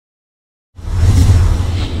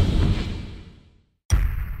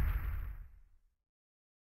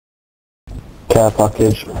Care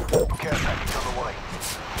package. Care package on the way.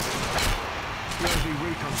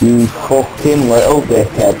 You fucking little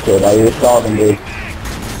dickhead kid, are you starting me?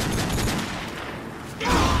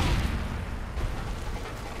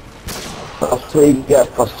 That's what you get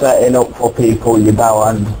for setting up for people, you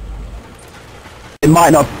bellend. It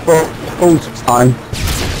might not full time.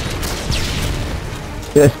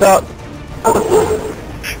 Yeah, stop.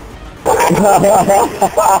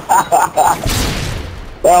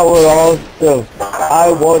 That was awesome.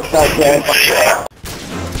 I watched that game.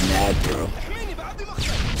 Mad, bro.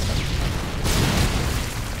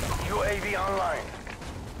 UAV online.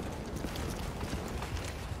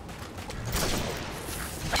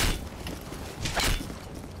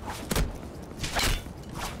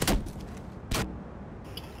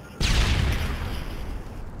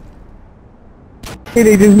 He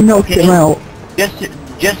just knocked him out. Just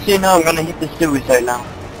so you know, I'm gonna hit the suicide now.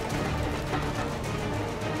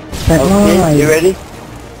 Okay, you ready?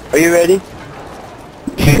 Are you ready?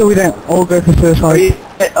 So we don't all go for suicide.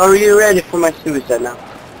 Are you ready for my suicide now?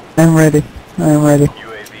 I'm ready. I'm ready.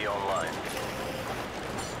 UAV online.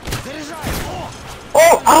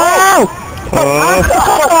 Oh! Ow!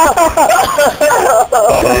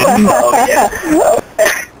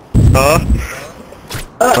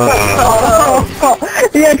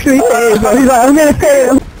 He actually hit him. He's like, I'm gonna hit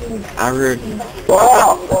him. Aaron,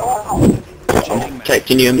 Wow! I'm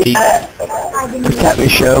protecting you and me. Protect me,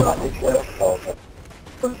 show.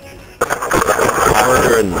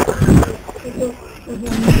 Aaron.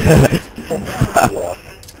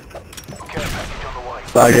 Care package on the way.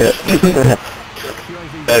 Bag it.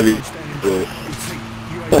 Baby.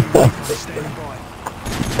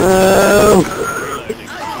 Oh!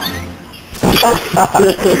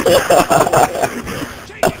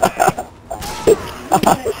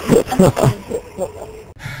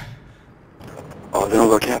 Oh, they don't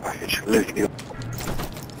got a care package. Look, you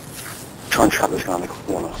try and trap this guy in the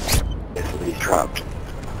corner. If he's trapped.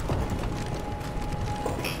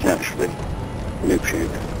 Naturally, noob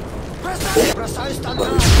shoot.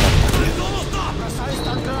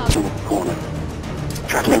 In the corner.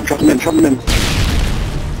 Trap him in, trap him in, trap him in.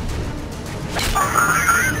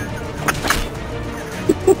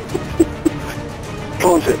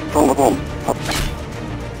 Plant it, plant the bomb.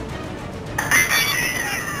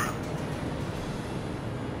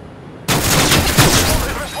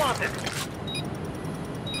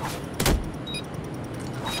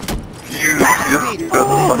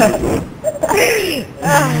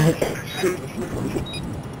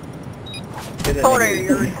 Porter,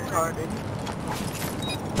 you're retarded.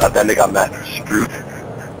 That then they got mad. Screwed.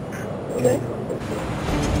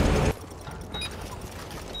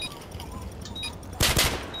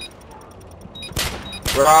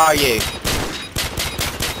 Where are you?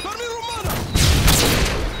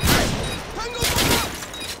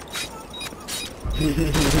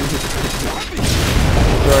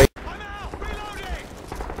 Sorry.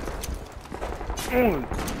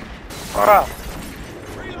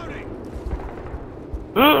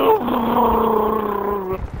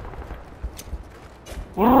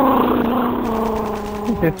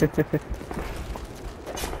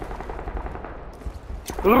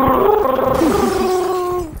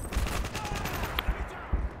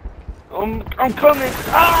 I'm coming!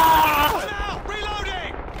 Ah!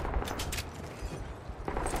 Reloading!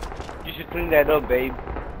 You should clean that up, babe.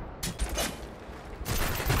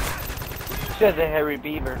 Says a hairy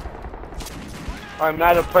beaver. I'm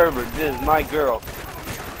not a pervert, this is my girl.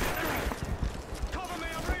 Cover me,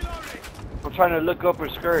 I'm reloading! I'm trying to look up her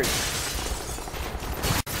skirt.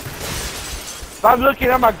 Stop looking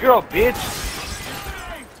at my girl, bitch!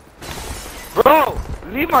 Bro,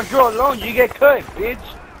 leave my girl alone, you get cut, bitch!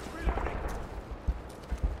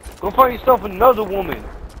 Go find yourself another woman.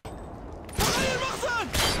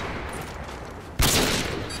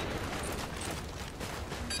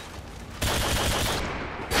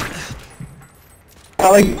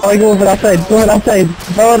 I go over that side, go over that side.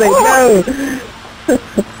 Oh, no!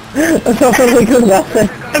 That's not really good, that side.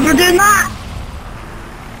 Never did that!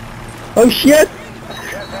 Oh shit!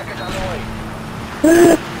 Care package on the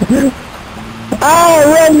way. Oh,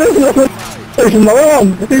 run! There's another one!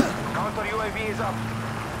 Counter UAV is up.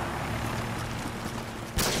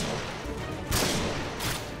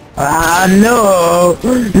 Ah, no!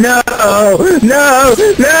 No! No! No!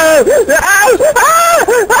 No!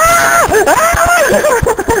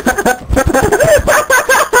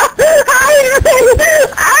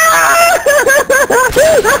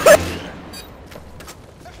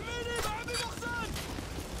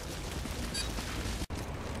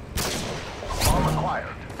 Bomb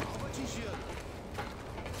acquired.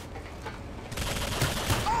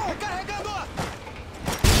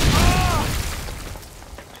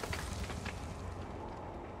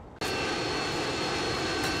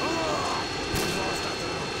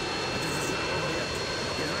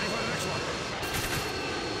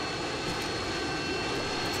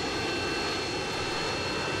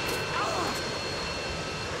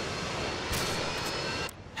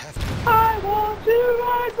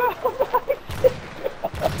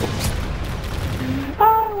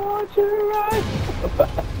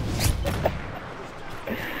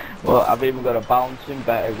 Well, I've even got a bouncing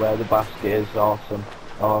bag where the basket is. Awesome.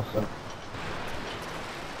 Awesome.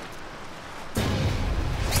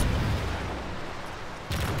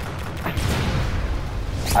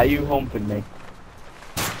 Are you humping me?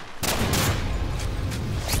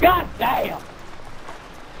 God damn!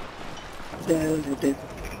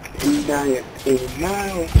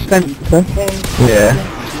 Spencer? Yeah.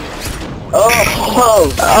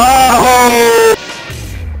 Oh! Oh!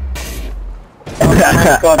 Oh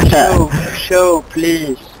my god, show,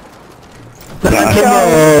 please. Oh.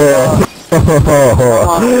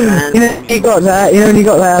 Man. You know, you got that, I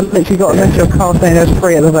literally got a message of car saying there's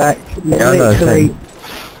 3 at the back. Yeah, I know, Literally.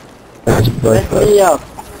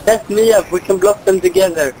 Let me up, we can block them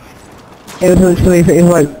together. It was literally, it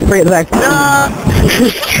was like 3 at the back.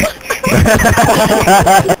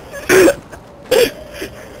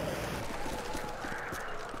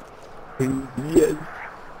 Yes.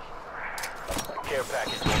 Care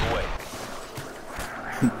package on the way.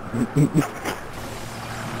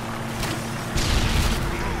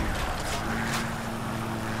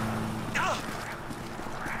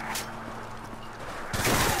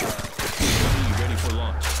 Ready for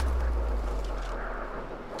launch.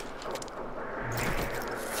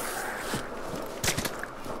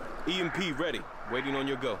 EMP ready. Waiting on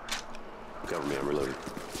your go. Cover me, I'm reloading.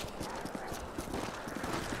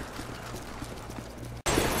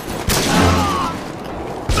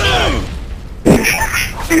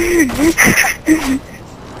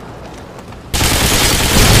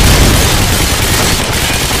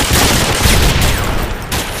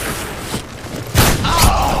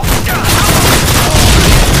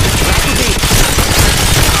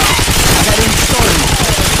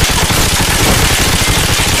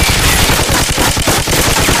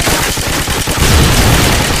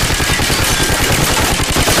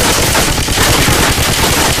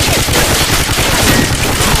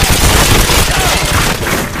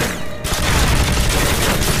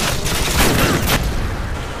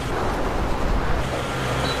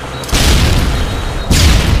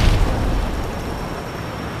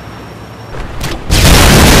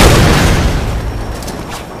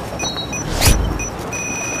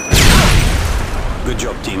 Good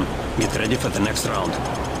job, team. Get ready for the next round.